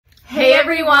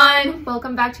everyone!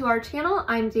 Welcome back to our channel.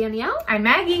 I'm Danielle. I'm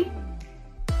Maggie.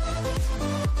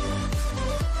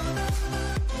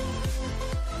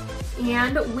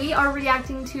 And we are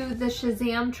reacting to the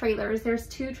Shazam trailers. There's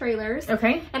 2 trailers.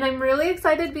 Okay. And I'm really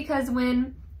excited because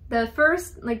when the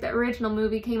first, the original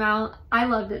movie came out, I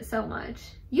loved it so much.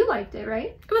 You liked it,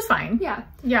 right? It was fine. Yeah.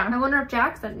 Yeah. I wonder if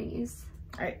Jack's on these.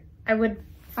 I would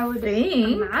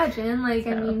think. Imagine. I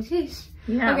mean, sheesh.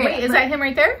 Yeah. Okay, wait, is that him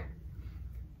right there?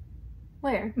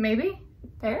 Where? Maybe?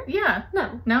 There? Yeah.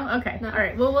 No. No? Okay. No. All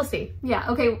right. Well, we'll see. Yeah.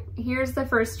 Okay. Here's the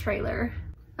first trailer.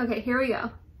 Okay, here we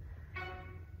go.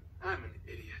 I'm an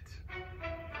idiot.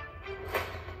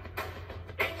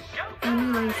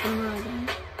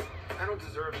 I don't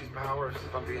deserve these powers,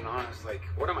 if I'm being honest. Like,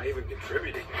 what am I even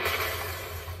contributing?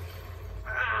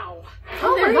 Ow!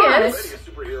 Oh, there he I'm is. already a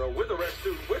superhero with a red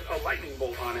suit with a lightning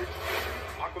bolt on it.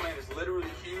 Aquaman is literally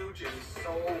huge and he's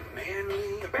so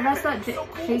manly. Well, that's not so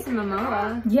cool. Jason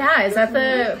Momoa. Yeah. Is that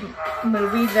the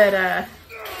movie that,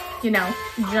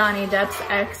 Johnny Depp's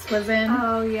ex was in?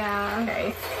 Oh, yeah.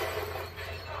 Okay.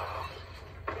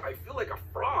 I feel like a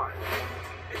fraud.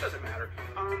 It doesn't matter.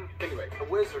 Anyway, the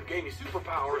wizard gave me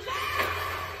superpowers.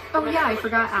 Oh, yeah. I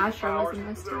forgot Asher was in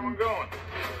this Where's everyone too. going?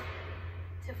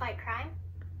 To fight crime?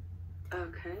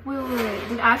 Okay. Wait.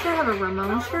 Did Asher have a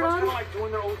Ramon shirt Everyone's on? kind of like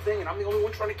doing their own thing, and I'm the only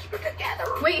one trying to keep it together.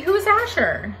 Wait, who's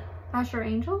Asher? Asher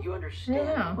Angel? You understand?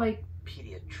 Yeah. Like,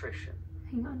 Pediatrician,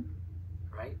 hang on.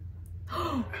 right?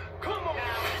 Come on!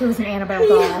 It was an Annabelle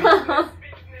doll.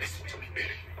 Listen to me, Billy.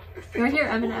 Do I hear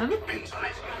Eminem? Depends on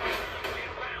it.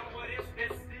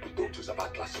 The daughters of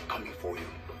Atlas are coming for you.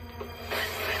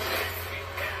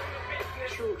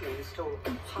 Children stole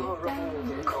the power of all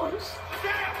the gods.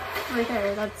 Right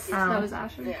there. That was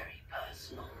Asher. Very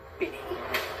personal, Billy.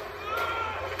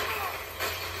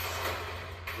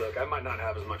 Look, I might not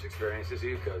have as much experience as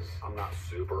you because I'm not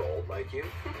super old like you,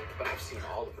 but I've seen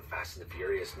all of the Fast and the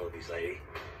Furious movies, lady.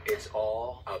 It's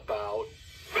all about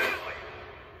family.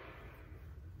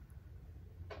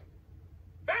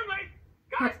 Family!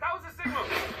 Guys, that was a signal.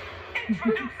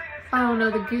 Introducing Oh no,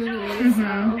 the Goonies.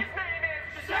 Mhm.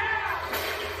 Oh.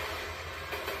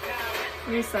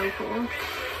 You're so cool.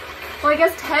 Well, I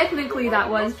guess technically that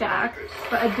was Jack,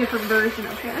 but a different version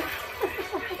of him. I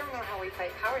don't know how we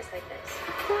fight powers like this.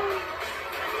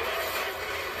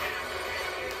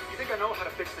 You think I know how to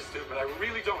fix this dude, but I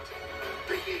really don't.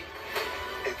 Really,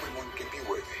 everyone can be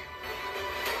worthy.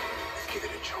 Let's give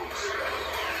it a chance.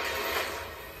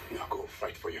 Now go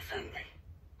fight for your family.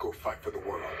 Go fight for the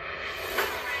world.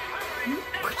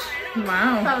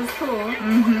 Wow. That was cool.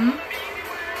 Mm-hmm.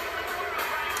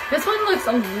 This one looks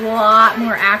a lot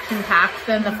more action-packed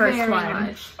than the first Very one.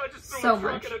 much. I just threw So a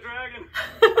truck much. at a dragon.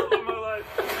 I love my life.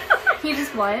 He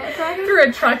just what? A dragon? Threw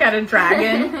a truck at a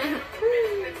dragon.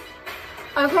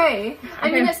 Okay. I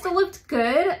mean, Okay. it still looked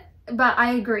good, but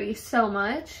I agree so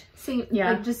much.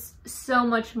 Yeah. Like, just so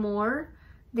much more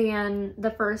than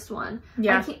the first one.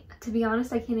 Yeah. To be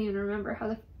honest, I can't even remember how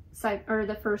the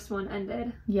first one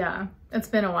ended. Yeah, it's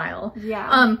been a while.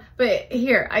 Yeah. But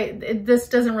here, this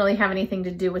doesn't really have anything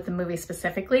to do with the movie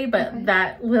specifically, but Okay.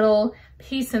 that little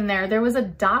piece in there was a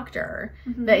doctor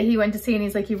that he went to see, and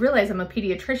he's like, you realize I'm a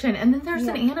pediatrician, and then there's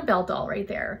an Annabelle doll right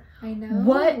there. I know.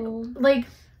 What, like,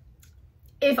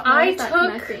 if Why I is that took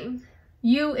connecting?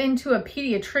 you into a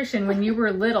pediatrician when you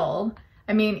were little,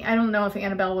 I mean, I don't know if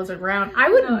Annabelle was around, I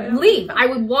would leave. I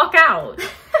would walk out.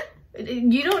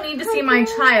 You don't need to see my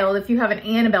child if you have an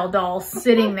Annabelle doll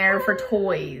sitting there for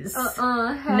toys. Heck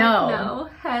No. no.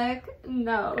 Heck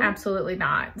no. Absolutely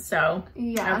not. So,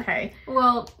 Yeah. okay.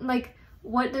 Well, like,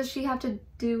 what does she have to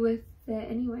do with it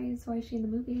anyways? Why is she in the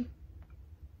movie?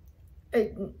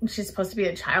 She's supposed to be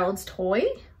a child's toy.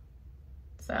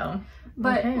 So,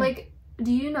 But, okay. like,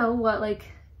 do you know what, like,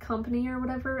 company or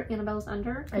whatever Annabelle's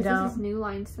under? 'Cause I don't. This is New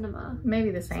Line Cinema.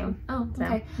 Maybe the same. Oh, So,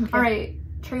 okay. okay. All right.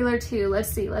 Trailer 2. Let's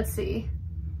see.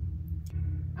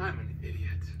 I'm an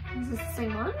idiot. Is this the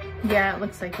same one? Yeah, it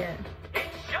looks like it.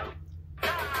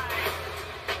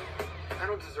 I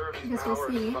don't deserve these Guess we'll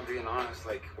powers, see. if I'm being honest.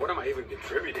 Like, what am I even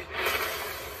contributing?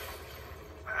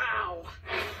 Ow!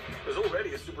 There's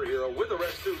already a superhero with a red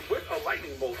suit with a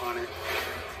lightning bolt on it.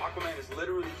 Aquaman is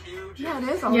literally huge. Yeah, it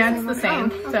is all Yeah, the it's same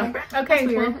the one. same. Oh, So, okay,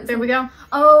 That's well, weird. there we go.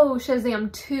 Oh,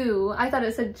 Shazam 2. I thought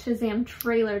it said Shazam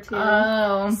trailer 2.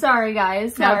 Oh. Sorry,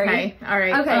 guys. Sorry. Okay, all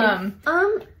right.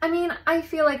 Okay. I mean, I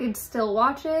feel like I'd still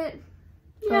watch it.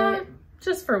 Yeah,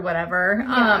 just for whatever.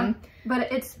 Yeah.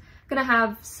 But it's gonna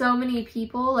have so many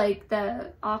people, like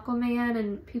the Aquaman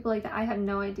and people like that. I have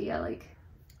no idea. Like,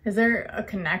 Is there a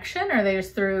connection, or they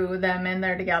just threw them in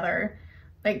there together?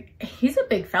 Like, he's a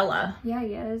big fella. yeah,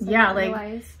 he is. I Yeah, didn't like,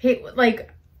 realize. he,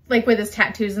 like like with his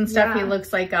tattoos and stuff, he Yeah.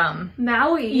 looks like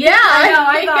Maui. Yeah, I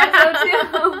know, I thought so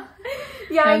yeah.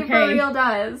 too. Yeah, he for Okay. real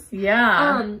does.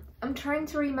 Yeah. I'm trying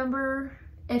to remember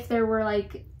if there were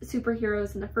like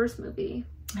superheroes in the first movie.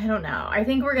 I don't know. I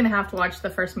think we're gonna have to watch the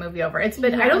first movie over. It's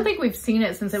been I Yeah. don't think we've seen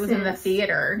it since it was in the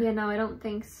theater. Yeah, no, I don't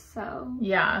think so.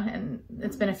 Yeah, and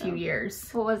it's been a few years.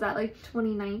 What was that, like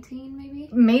 2019 maybe?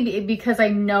 Maybe because I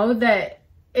know that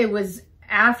it was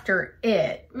after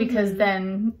it because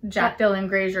then Jack Dylan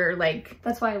Grazer like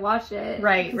That's why I watched it.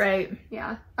 right.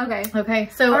 Yeah. Okay. Okay.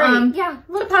 So All right. Yeah. it's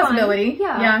a looks fun. possibility.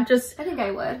 Yeah. Just I think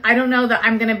I would. I don't know that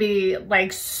I'm gonna be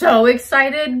like so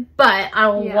excited, but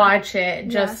I'll Yeah. watch it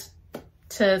just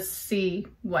to see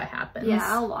what happens. Yeah,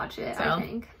 I'll watch it, So, I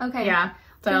think. Okay. Yeah.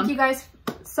 So Thank you guys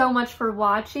so much for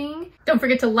watching. don't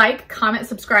forget to like, comment,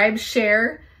 subscribe,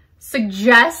 share,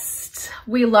 suggest.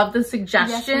 We love the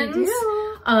suggestions. Yes, we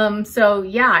do. So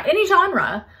yeah, any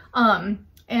genre.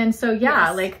 And so yeah,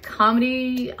 Yes. like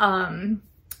comedy,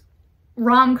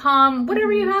 rom-com,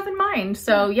 whatever you have in mind.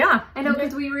 So yeah. I know,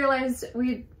 because we realized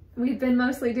we've been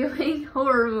mostly doing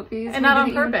horror movies. And We not on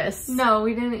didn't even- purpose. No,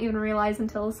 we didn't even realize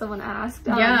until someone asked.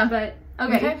 Yeah. But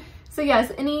okay. Okay. So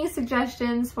yes, any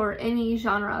suggestions for any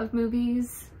genre of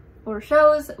movies or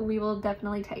shows, we will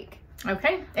definitely take.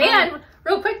 Okay. And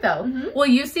real quick though, will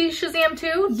you see Shazam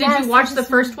 2? Did Yes, you watch I the just-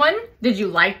 first one? Did you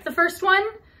like the first one?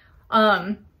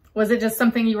 Was it just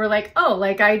something you were like, oh,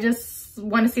 like I just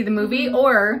want to see the movie,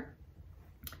 or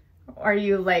are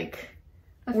you like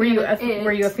were you a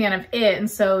fan of it, and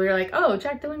so you're like, oh,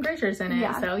 Jack Dylan Grazer's in it.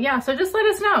 Yeah. So yeah, so just let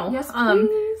us know. Yes,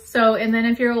 please. So and then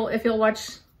if you'll watch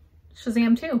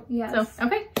Shazam 2. Yes. So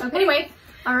okay. Okay. Anyway,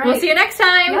 All right. we'll see you next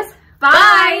time. Yes.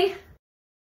 Bye.